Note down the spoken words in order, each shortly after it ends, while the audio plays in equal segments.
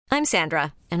I'm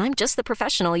Sandra, and I'm just the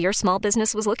professional your small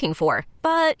business was looking for.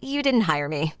 But you didn't hire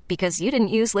me because you didn't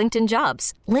use LinkedIn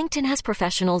Jobs. LinkedIn has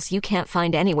professionals you can't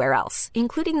find anywhere else,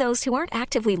 including those who aren't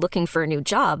actively looking for a new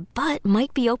job, but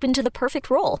might be open to the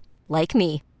perfect role, like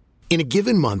me. In a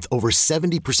given month, over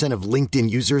 70% of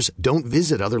LinkedIn users don't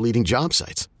visit other leading job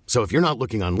sites. So if you're not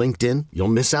looking on LinkedIn, you'll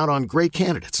miss out on great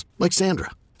candidates like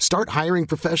Sandra. Start hiring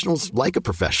professionals like a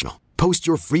professional. Post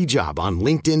your free job on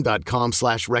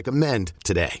linkedin.com/recommend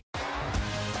today.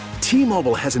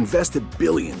 T-Mobile has invested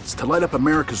billions to light up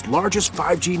America's largest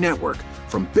 5G network,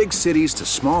 from big cities to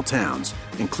small towns,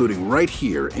 including right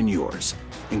here in yours.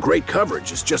 And great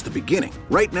coverage is just the beginning.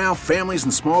 Right now, families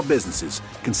and small businesses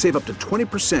can save up to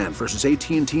 20% versus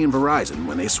AT&T and Verizon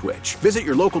when they switch. Visit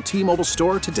your local T-Mobile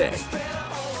store today.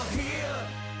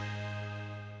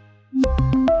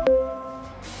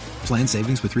 Plan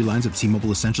savings with 3 lines of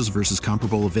T-Mobile Essentials versus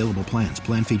comparable available plans.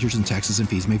 Plan features and taxes and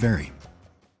fees may vary.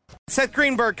 Seth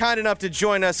Greenberg, kind enough to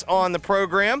join us on the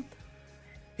program.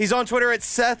 He's on Twitter at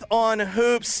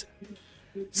SethOnHoops.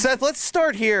 Seth, let's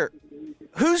start here.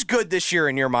 Who's good this year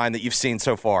in your mind that you've seen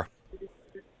so far?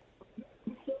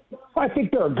 I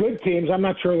think there are good teams. I'm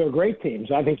not sure they're great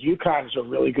teams. I think UConn's a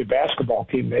really good basketball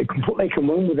team. They can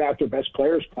win without their best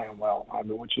players playing well. I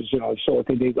mean, which is, so what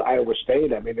they did to Iowa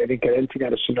State. I mean, they didn't get anything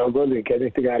out of Sanogo. They didn't get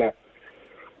anything out of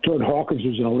Jordan Hawkins,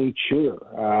 who's an elite shooter.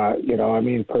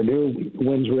 Purdue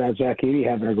wins without Zach Edey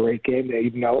having a great game. They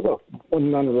even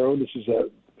winning on the road.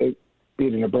 They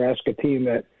beat a Nebraska team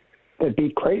that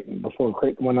beat Creighton before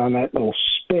Creighton went on that little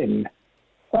spin.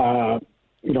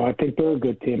 I think they're a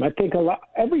good team. I think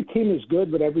every team is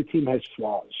good, but every team has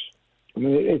flaws. I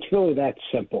mean, it's really that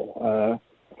simple.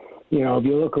 If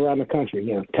you look around the country,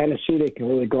 Tennessee, they can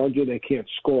really guard you. They can't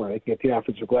score. They can get the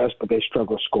offensive glass, but they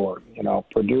struggle scoring.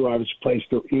 Purdue obviously plays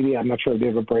through Edey. I'm not sure if they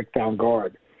have a breakdown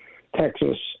guard.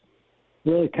 Texas,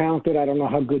 really talented. I don't know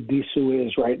how good Disu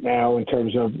is right now in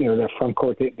terms of, their front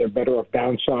court. They're better off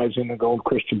downsizing and going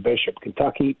Christian Bishop.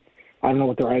 Kentucky, I don't know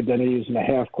what their identity is in the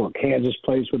half court. Kansas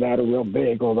plays without a real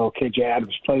big, although KJ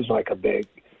Adams plays like a big.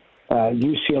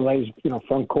 UCLA's,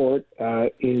 front court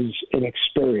is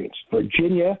inexperienced.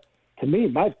 Virginia, to me,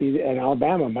 and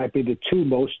Alabama might be the 2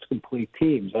 most complete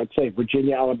teams. I'd say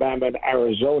Virginia, Alabama, and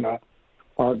Arizona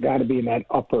are got to be in that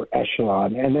upper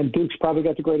echelon. And then Duke's probably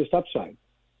got the greatest upside.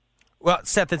 Well,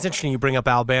 Seth, it's interesting you bring up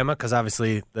Alabama because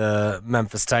obviously the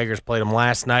Memphis Tigers played them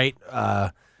last night.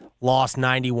 Lost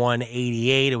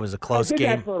 91-88. It was a close game.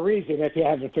 That for a reason, if you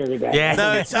haven't figured that out.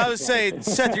 Yeah, I was saying,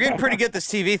 Seth, you're getting pretty good at this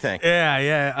TV thing.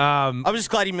 Yeah. I'm just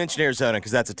glad you mentioned Arizona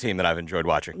because that's a team that I've enjoyed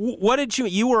watching. What did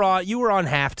you were on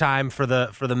halftime for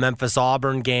the Memphis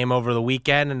Auburn game over the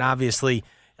weekend, and obviously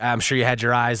I'm sure you had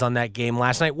your eyes on that game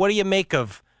last night. What do you make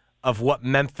of what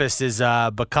Memphis is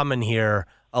becoming here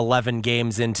 11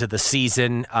 games into the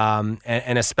season,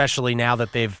 and especially now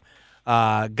that they've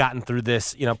gotten through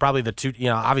this, probably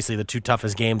obviously the 2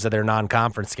 toughest games of their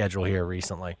non-conference schedule here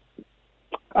recently?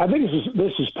 I think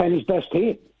this is Penny's best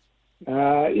team.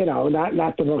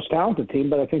 Not the most talented team,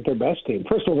 but I think their best team.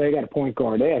 First of all, they got a point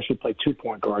guard. They actually play 2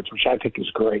 point guards, which I think is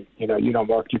great.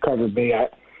 Mark, you covered me.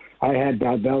 I had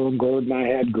Bell and Gordon. I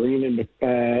had Green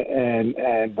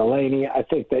and Delaney. I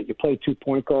think that you play 2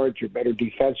 point guards, you're better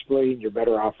defensively, and you're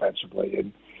better offensively.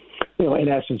 And in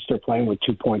essence, they're playing with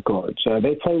 2 point guards.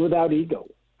 They play without ego.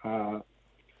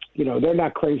 They're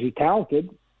not crazy talented.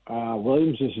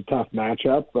 Williams is a tough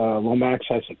matchup. Lomax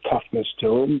has a toughness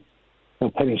to him.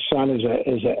 Penny's son is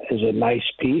a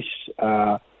nice piece.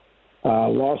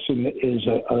 Lawson is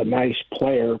a nice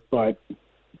player, but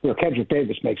Kendrick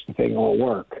Davis makes the thing all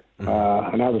work. And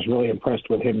I was really impressed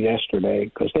with him yesterday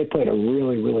because they played a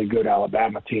really, really good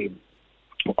Alabama team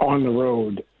on the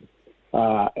road.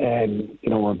 And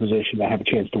we're in position to have a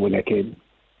chance to win that game.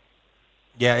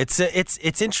 Yeah,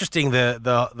 it's interesting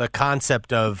the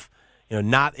concept of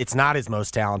it's not his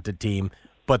most talented team,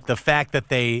 but the fact that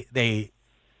they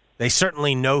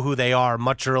certainly know who they are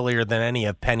much earlier than any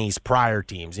of Penny's prior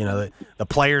teams. The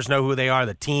players know who they are.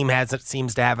 The team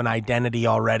seems to have an identity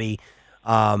already.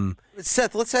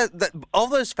 Seth, let's have all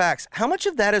those facts. How much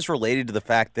of that is related to the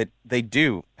fact that they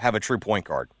do have a true point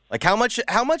guard? Like how much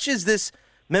is this?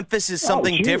 Memphis is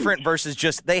something different versus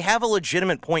just they have a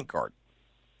legitimate point guard.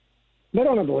 They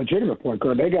don't have a legitimate point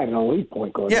guard. They got an elite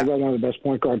point guard. Yeah. They got one of the best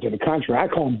point guards in the country. I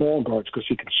call them ball guards because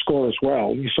he can score as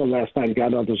well. You saw last night he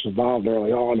got others involved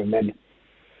early on, and then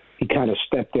he kind of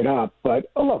stepped it up. But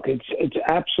look, it's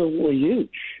absolutely huge.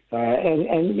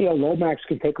 And Lomax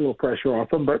can take a little pressure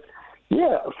off him. But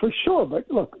yeah, for sure.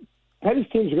 But look, Penny's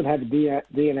teams are going to have a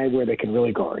DNA where they can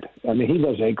really guard. I mean, he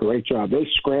does a great job. They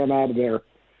scram out of their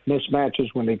mismatches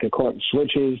when they get caught in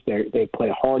switches. They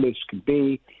play hard as can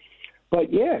be.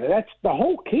 But, yeah, that's the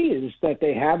whole key is that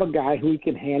they have a guy who he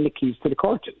can hand the keys to the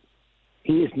car to.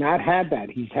 He has not had that.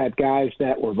 He's had guys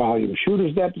that were volume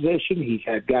shooters at that position. He's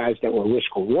had guys that were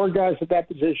risk-reward guys at that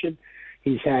position.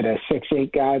 He's had a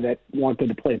 6'8" guy that wanted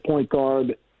to play point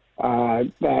guard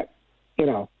that, you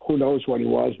know, who knows what he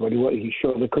was, but he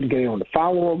surely couldn't get anyone to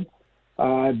follow him.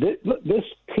 This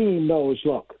team knows,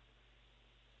 look,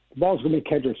 the ball's going to be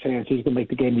Kendrick's hands. He's going to make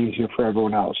the game easier for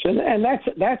everyone else. And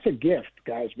that's a gift,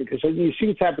 guys, because you see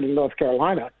what's happening in North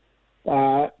Carolina.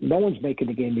 No one's making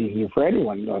the game easier for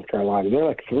anyone in North Carolina. They're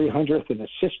like 300th in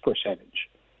assist percentage.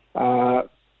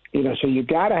 You know, so you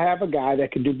got to have a guy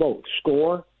that can do both,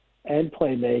 score and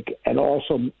play make, and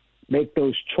also make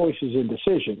those choices and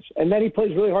decisions. And then he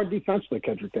plays really hard defensively,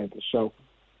 Kendrick Davis. So,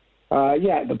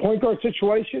 yeah, the point guard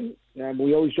situation, and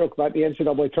we always joke about the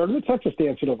NCAA tournament. It's not just the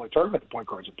NCAA tournament. The point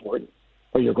guard's important,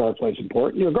 or your guard plays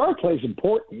important. Your guard plays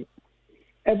important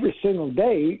every single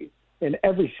day in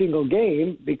every single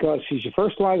game because he's your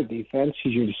first line of defense.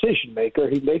 He's your decision maker.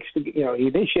 He makes he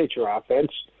initiates your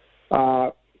offense.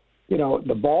 You know,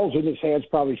 the ball's in his hands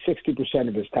probably 60%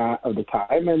 of the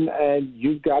time, and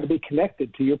you've got to be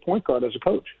connected to your point guard as a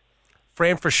coach.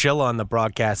 Fran Fraschilla on the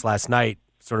broadcast last night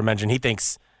sort of mentioned he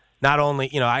thinks not only,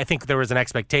 you know, I think there was an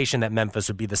expectation that Memphis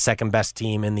would be the second best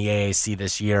team in the AAC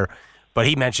this year, but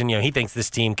he mentioned, you know, he thinks this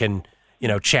team can, you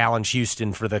know, challenge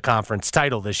Houston for the conference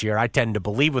title this year. I tend to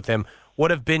believe with him.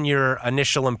 What have been your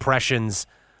initial impressions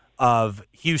of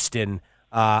Houston,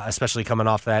 especially coming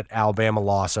off that Alabama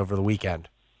loss over the weekend?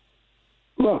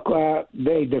 Look,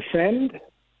 they defend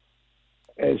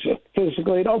as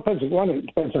physically. It all depends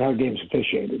on how the game's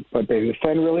officiated, but they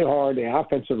defend really hard. The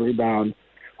offensive rebound,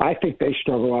 I think they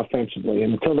struggle offensively,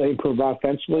 and until they improve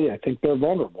offensively, I think they're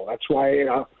vulnerable. That's why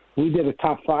we did a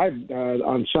top five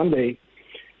on Sunday,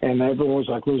 and everyone was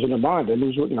like losing their mind. And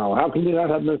how can you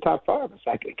not have them in the top five? It's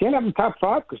like you can't have them in the top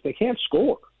five because they can't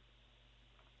score.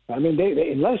 I mean,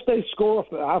 they unless they score off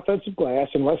the offensive glass,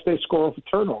 unless they score off a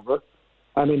turnover.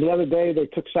 I mean, the other day they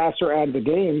took Sasser out of the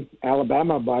game,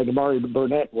 Alabama, by Damari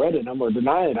Burnett reading him or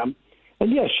denying him.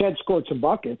 And, yeah, Shed scored some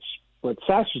buckets, but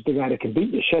Sasser's the guy that can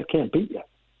beat you. Shed can't beat you.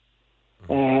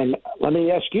 And let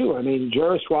me ask you, I mean,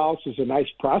 Juris Wallace is a nice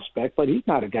prospect, but he's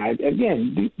not a guy.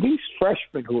 Again, these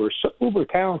freshmen who are so uber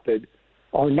talented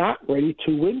are not ready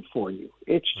to win for you.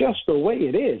 It's just the way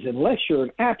it is. Unless you're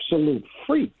an absolute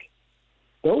freak,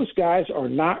 those guys are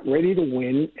not ready to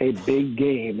win a big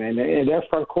game, and their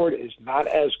front court is not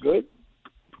as good.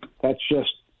 That's just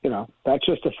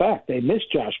a fact. They miss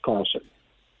Josh Carlson.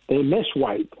 They miss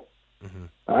White. Mm-hmm.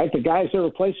 All right, the guys they're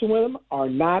replacing with them are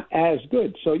not as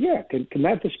good. So, yeah, can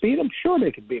Memphis beat them? Sure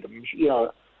they can beat them. You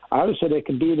know, obviously they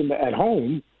can beat them at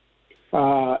home,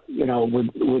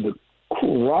 with the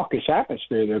cool, raucous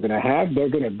atmosphere they're going to have. They're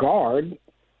going to guard.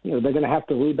 You know, they're going to have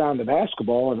to rebound the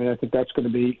basketball. I mean, I think that's going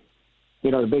to be,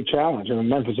 the big challenge. I mean,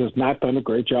 Memphis has not done a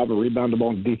great job of rebounding the ball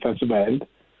on the defensive end.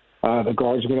 The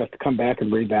guards are going to have to come back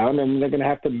and rebound, and they're going to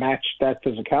have to match that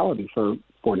physicality for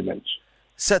 40 minutes.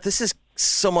 Seth, this is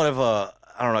somewhat of a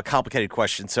complicated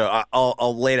question, so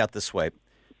I'll lay it out this way.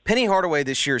 Penny Hardaway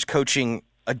this year is coaching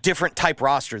a different type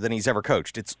roster than he's ever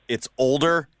coached. It's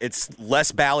older. It's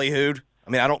less ballyhooed. I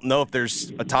mean, I don't know if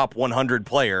there's a top 100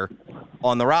 player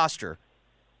on the roster.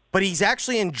 But he's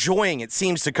actually enjoying, it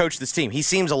seems, to coach this team. He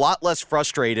seems a lot less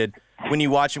frustrated when you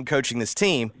watch him coaching this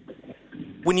team.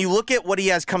 When you look at what he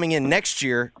has coming in next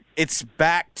year, it's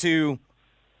back to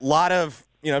a lot of,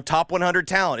 top 100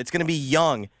 talent. It's going to be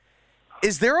young.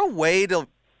 Is there a way that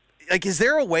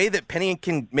Penny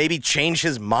can maybe change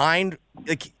his mind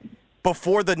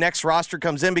before the next roster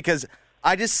comes in? Because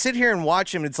I just sit here and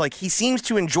watch him. It's like he seems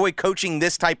to enjoy coaching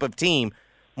this type of team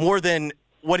more than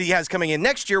what he has coming in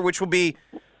next year, which will be,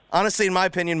 honestly, in my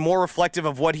opinion, more reflective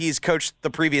of what he's coached the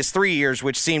previous 3 years,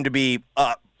 which seem to be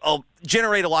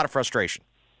generate a lot of frustration.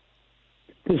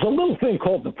 There's a little thing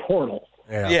called the portal.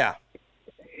 Yeah.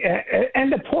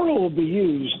 And the portal will be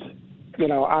used,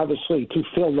 obviously, to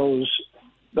fill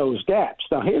those gaps.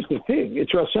 Now, here's the thing.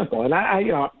 It's real simple. And I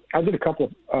did a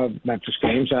couple of Memphis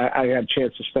games. I had a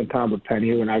chance to spend time with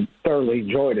Penny, and I thoroughly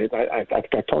enjoyed it. I think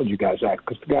I told you guys that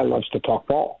because the guy loves to talk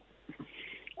ball.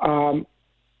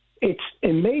 It's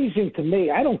amazing to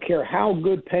me. I don't care how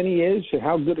good Penny is and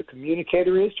how good a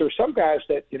communicator is. There are some guys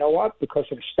that, because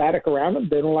of the static around them,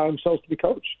 they don't allow themselves to be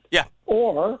coached. Yeah.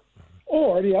 Or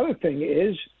the other thing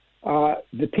is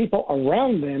the people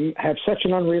around them have such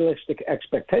an unrealistic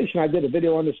expectation. I did a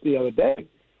video on this the other day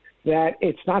that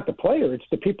it's not the player, it's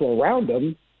the people around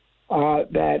them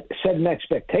that set an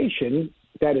expectation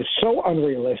that is so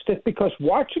unrealistic because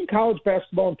watching college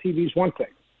basketball on TV is one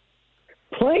thing.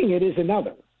 Playing it is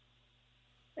another.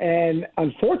 And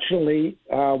unfortunately,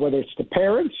 whether it's the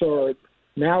parents or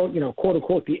now, quote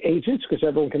unquote, the agents, because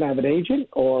everyone can have an agent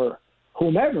or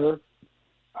whomever,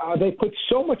 they put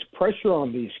so much pressure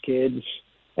on these kids,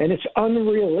 and it's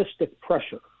unrealistic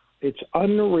pressure. It's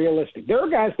unrealistic. There are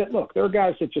guys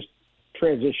that just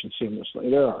transition seamlessly.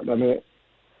 There are.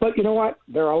 But you know what?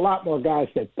 There are a lot more guys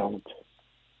that don't.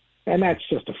 And that's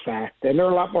just a fact. And there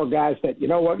are a lot more guys that, you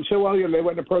know what, you say, well, they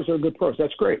went to pros, they're good pros.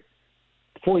 That's great.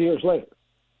 4 years later.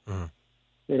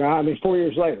 Mm-hmm. 4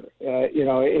 years later.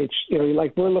 It's,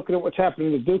 like we're looking at what's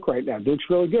happening to Duke right now. Duke's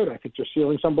really good. I think their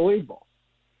ceiling's unbelievable.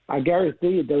 I guarantee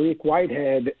you, Dariq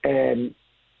Whitehead and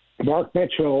Mark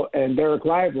Mitchell and Derek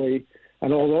Lively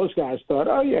and all those guys thought,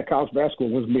 oh, yeah, college basketball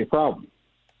wasn't going to be a problem.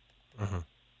 Mm-hmm.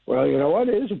 Well, you know what?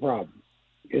 It is a problem.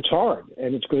 It's hard,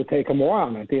 and it's going to take them a while.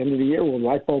 And at the end of the year, will the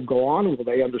light bulb go on? Will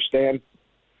they understand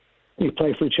you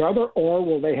play for each other, or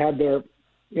will they have their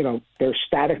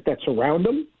static that's around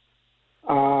them,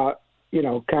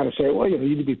 kind of say, well, you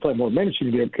need to be playing more minutes, you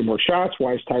need to get more shots.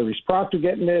 Why is Tyrese Proctor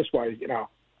getting this? Why,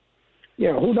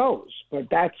 who knows? But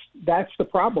that's the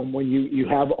problem when you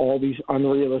have all these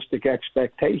unrealistic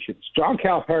expectations. John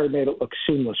Calipari made it look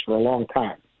seamless for a long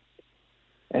time.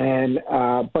 And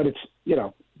but it's,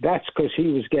 that's because he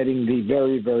was getting the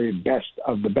very, very best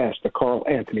of the best, the Karl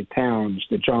Anthony Towns,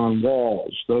 the John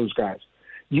Walls, those guys.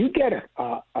 You get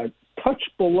a touch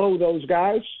below those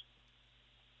guys,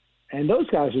 and those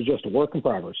guys are just a work in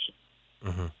progress.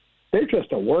 Mm-hmm. They're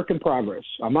just a work in progress.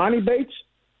 Amani Bates,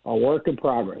 a work in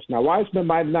progress. Now, Wiseman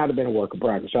might not have been a work in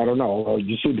progress. I don't know. Although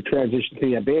you see the transition to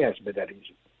the NBA hasn't been that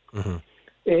easy. Mm-hmm.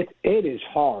 It is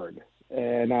hard.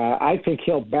 And I think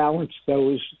he'll balance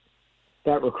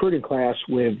that recruiting class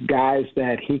with guys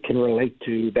that he can relate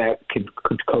to that can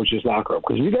coach his locker room.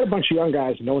 Because if you got a bunch of young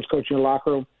guys and no one's coaching your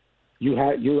locker room, you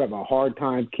have a hard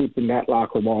time keeping that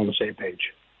locker room all on the same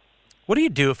page. What do you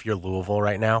do if you're Louisville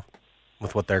right now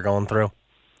with what they're going through?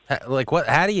 Like, what?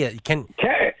 How do you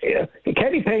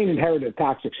Kenny Payne inherited a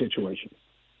toxic situation.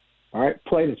 All right,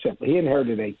 plain and simple. He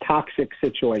inherited a toxic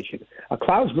situation.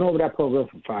 Cloud's been over that program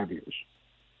for 5 years.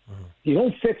 Mm-hmm. You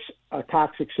don't fix a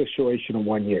toxic situation in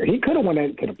 1 year. He could have went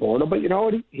into the portal, but you know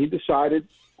what? He decided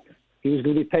he was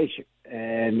going to be patient.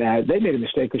 And they made a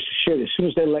mistake because as soon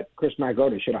as they let Chris Mack go,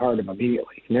 they should have hired him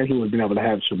immediately. And then he would have been able to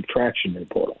have some traction in the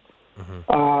portal.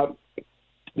 Mm-hmm.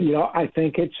 I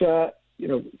think it's,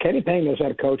 Kenny Payne knows how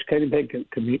to coach. Kenny Payne can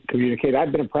communicate.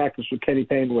 I've been in practice with Kenny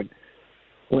Payne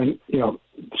when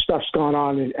stuff's gone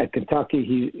on at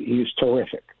Kentucky. He's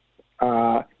terrific.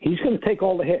 He's going to take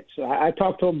all the hits. I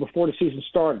talked to him before the season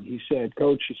started. He said,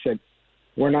 Coach,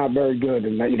 we're not very good.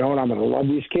 And you know what? I'm going to love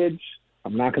these kids.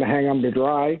 I'm not going to hang them to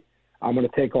dry. I'm going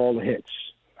to take all the hits.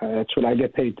 That's what I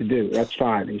get paid to do. That's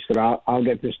fine. He said, I'll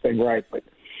get this thing right. But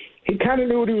he kind of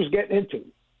knew what he was getting into.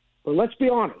 But let's be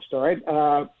honest, all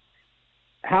right?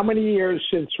 How many years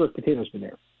since Rick Pitino's been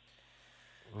there?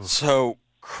 So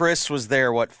Chris was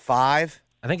there, 5?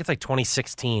 I think it's like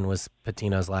 2016 was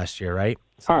Pitino's last year, right?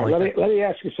 All right, let me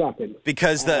ask you something.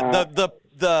 Because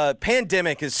the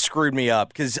pandemic has screwed me up.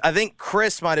 Because I think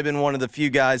Chris might have been one of the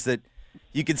few guys that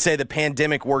you could say the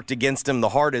pandemic worked against him the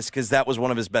hardest because that was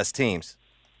one of his best teams.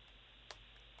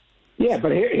 Yeah,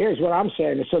 but here's what I'm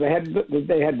saying. So they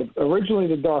had originally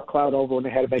the dark cloud over and they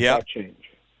had to make that change.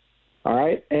 All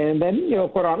right, and then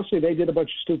quite honestly, they did a bunch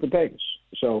of stupid things.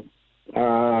 So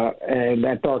and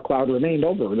that dark cloud remained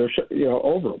over them.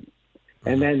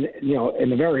 And then in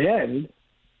the very end,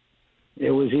 it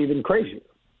was even crazier.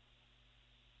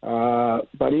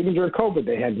 But even during COVID,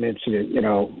 they had an incident.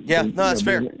 Yeah, no, that's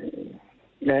fair.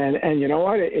 And you know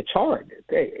what? It's hard.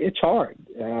 It's hard.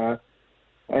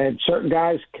 And certain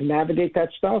guys can navigate that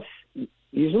stuff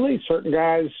easily. Certain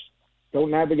guys don't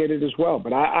navigate it as well.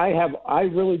 But I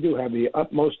really do have the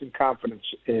utmost confidence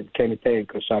in Kenny Payne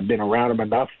because I've been around him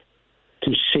enough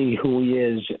to see who he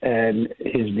is and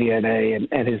his DNA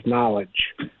and his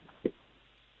knowledge.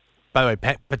 By the way,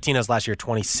 Pitino's last year,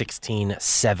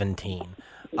 2016-17.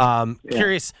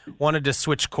 Curious, wanted to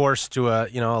switch course to a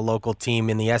local team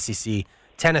in the SEC,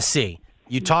 Tennessee.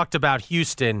 You talked about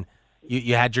Houston.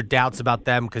 You had your doubts about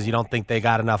them because you don't think they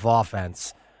got enough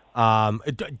offense.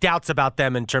 Doubts about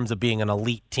them in terms of being an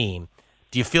elite team.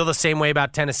 Do you feel the same way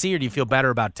about Tennessee, or do you feel better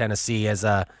about Tennessee as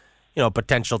a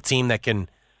potential team that can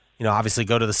obviously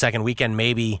go to the second weekend,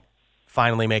 maybe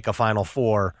finally make a Final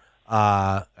Four?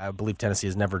 I believe Tennessee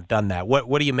has never done that.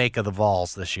 What do you make of the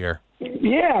Vols this year?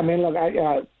 Yeah, I mean, look,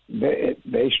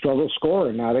 they struggle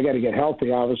scoring. Now they got to get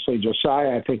healthy. Obviously,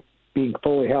 Josiah, I think being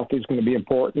fully healthy is going to be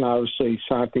important. Obviously,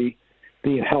 Santi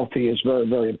being healthy is very,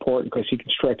 very important because he can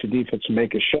stretch the defense and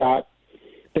make a shot.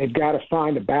 they've got to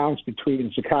find a balance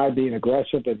between Zakai being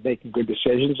aggressive and making good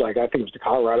decisions. Like I think it was the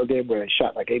Colorado game where they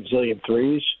shot like 8 zillion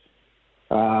threes.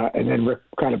 And then Rick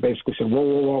kind of basically said,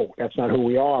 whoa, that's not who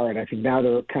we are. And I think now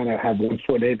they're kind of have one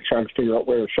foot in trying to figure out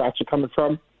where the shots are coming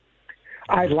from.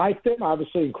 I liked them.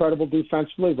 Obviously, incredible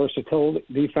defensively, versatile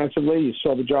defensively. You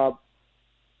saw the job,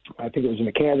 I think it was in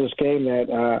the Kansas game,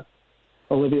 that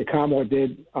Olivia Kamler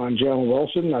did on Jalen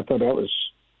Wilson. I thought that was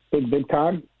big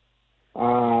time.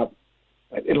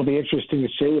 It'll be interesting to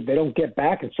see if they don't get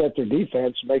back and set their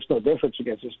defense. It makes no difference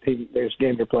against this team, this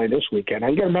game they're playing this weekend. Now,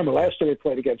 you got to remember, last year they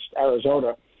played against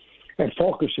Arizona, and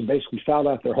Fulkerson basically fouled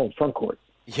out their whole front court.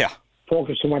 Yeah.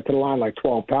 Fulkerson went to the line like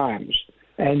 12 times.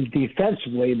 And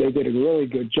defensively, they did a really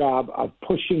good job of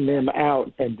pushing them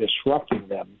out and disrupting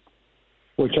them,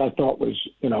 which I thought was,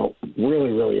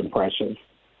 really, really impressive.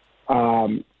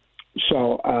 I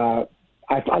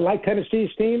like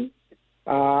Tennessee's team.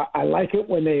 I like it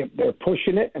when they're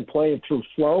pushing it and playing through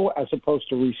flow as opposed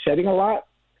to resetting a lot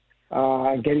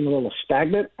and getting a little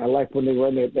stagnant. I like when they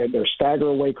run their stagger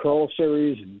away curl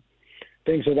series and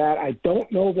things of that. I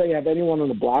don't know if they have anyone on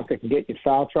the block that can get you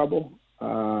foul trouble.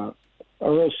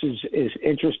 Uros is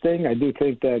interesting. I do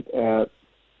think that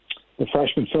the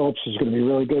freshman Phillips is going to be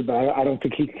really good, but I don't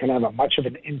think he can have much of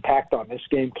an impact on this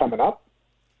game coming up.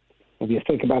 If you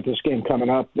think about this game coming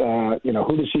up,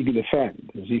 who does he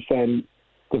defend? Does he defend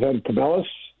Cabellas?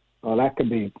 Well, that could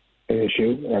be an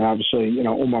issue. And obviously,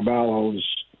 Umar Ballo is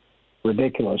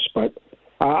ridiculous. But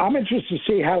I'm interested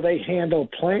to see how they handle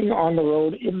playing on the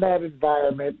road in that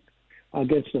environment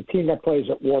against a team that plays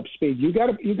at warp speed. You got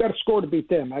to score to beat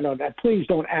them. I know that. Please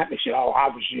don't at me say,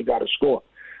 obviously you got to score.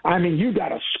 I mean, you got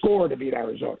to score to beat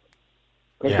Arizona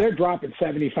because they're dropping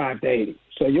 75 to 80.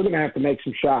 So you're going to have to make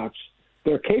some shots.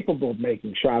 They're capable of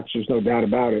making shots. There's no doubt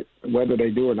about it. Whether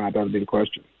they do or not, that'll be the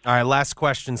question. All right, last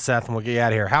question, Seth, and we'll get you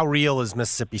out of here. How real is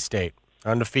Mississippi State?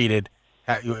 Undefeated.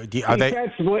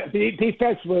 Defensively,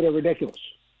 they're ridiculous.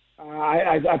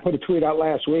 I put a tweet out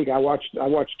last week. I watched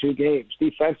 2 games.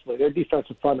 Defensively, their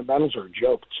defensive fundamentals are a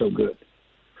joke. It's so good.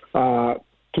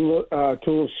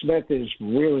 Tula Smith is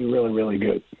really, really, really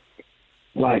good.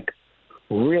 Like,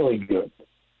 really good.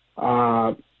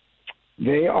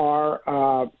 They are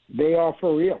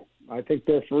for real. I think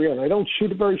they're for real. They don't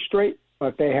shoot it very straight,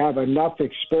 but they have enough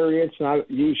experience.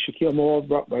 Not use Shaquille Moore,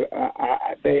 but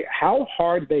how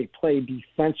hard they play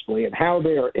defensively and how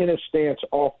they are in a stance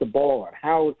off the ball and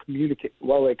how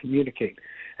they communicate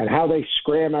and how they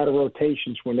scram out of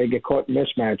rotations when they get caught in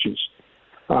mismatches.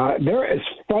 They're as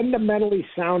fundamentally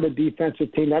sound a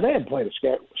defensive team. Now, they haven't played a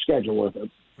schedule with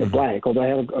the blank, although they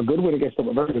have a good win against a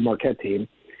very good Marquette team.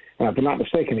 If I'm not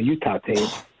mistaken, a Utah team.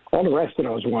 All the rest of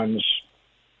those ones,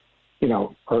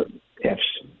 are ifs.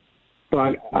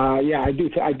 But I do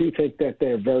think that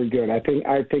they're very good. I think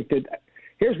that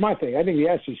here's my thing. I think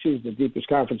the SEC is the deepest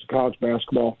conference in college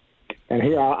basketball. And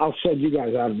here I'll send you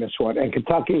guys out of this one. And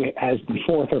Kentucky has the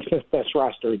 4th or 5th best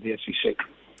roster in the SEC.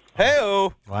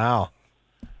 Hey-o. Wow.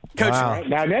 Coach, wow.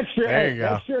 Now next year, there you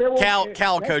go.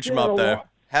 Cal will coach him up though.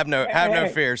 Have no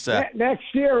fear, Seth. Next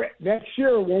year it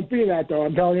won't be that though.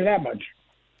 I'm telling you that much.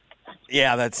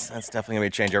 Yeah, that's definitely gonna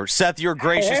be a changeover. Seth, you're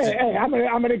gracious. Hey, I'm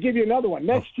gonna give you another one.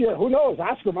 Next year, who knows?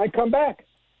 Oscar might come back.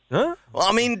 Huh? Well,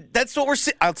 I mean, that's what we're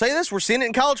seeing. I'll tell you this: we're seeing it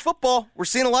in college football. We're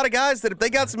seeing a lot of guys that if they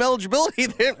got some eligibility,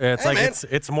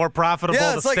 it's more profitable.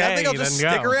 Yeah, to stay I think I'll just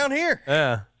stick around here.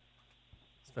 Yeah.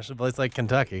 Especially a place like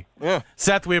Kentucky. Yeah.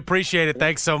 Seth, we appreciate it.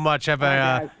 Thanks so much. Have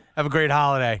a great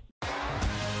holiday.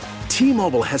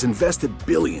 T-Mobile has invested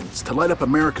billions to light up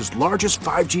America's largest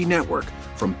 5G network,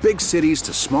 from big cities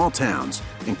to small towns,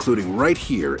 including right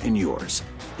here in yours.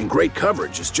 And great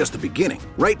coverage is just the beginning.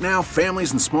 Right now,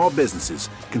 families and small businesses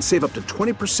can save up to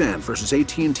 20% versus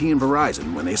AT&T and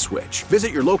Verizon when they switch.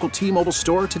 Visit your local T-Mobile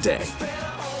store today.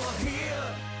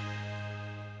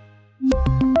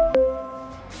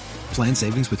 Plan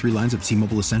savings with 3 lines of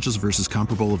T-Mobile Essentials versus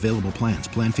comparable available plans.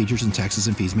 Plan features and taxes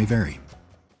and fees may vary.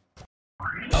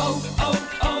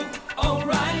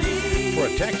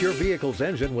 Protect your vehicle's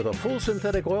engine with a full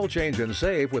synthetic oil change and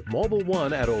save with Mobil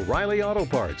 1 at O'Reilly Auto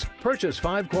Parts. Purchase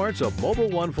 5 quarts of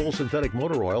Mobil 1 full synthetic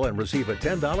motor oil and receive a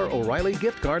 $10 O'Reilly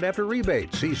gift card after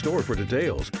rebate. See store for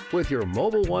details. With your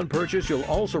Mobil 1 purchase, you'll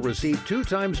also receive 2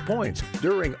 times points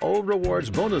during O Rewards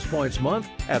Bonus Points Month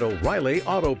at O'Reilly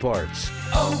Auto Parts.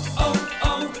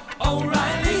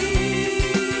 O'Reilly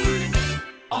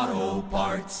Auto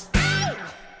Parts.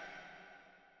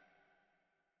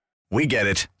 We get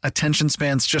it. Attention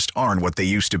spans just aren't what they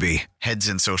used to be. Heads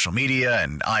in social media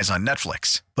and eyes on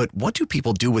Netflix. But what do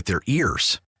people do with their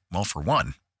ears? Well, for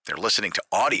one, they're listening to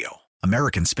audio.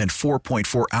 Americans spend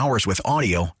 4.4 hours with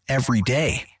audio every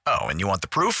day. Oh, and you want the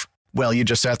proof? Well, you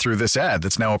just sat through this ad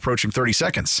that's now approaching 30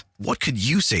 seconds. What could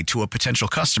you say to a potential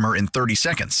customer in 30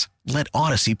 seconds? Let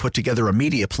Odyssey put together a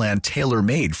media plan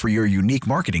tailor-made for your unique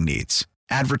marketing needs.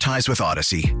 Advertise with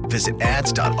Odyssey. Visit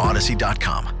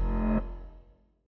ads.odyssey.com.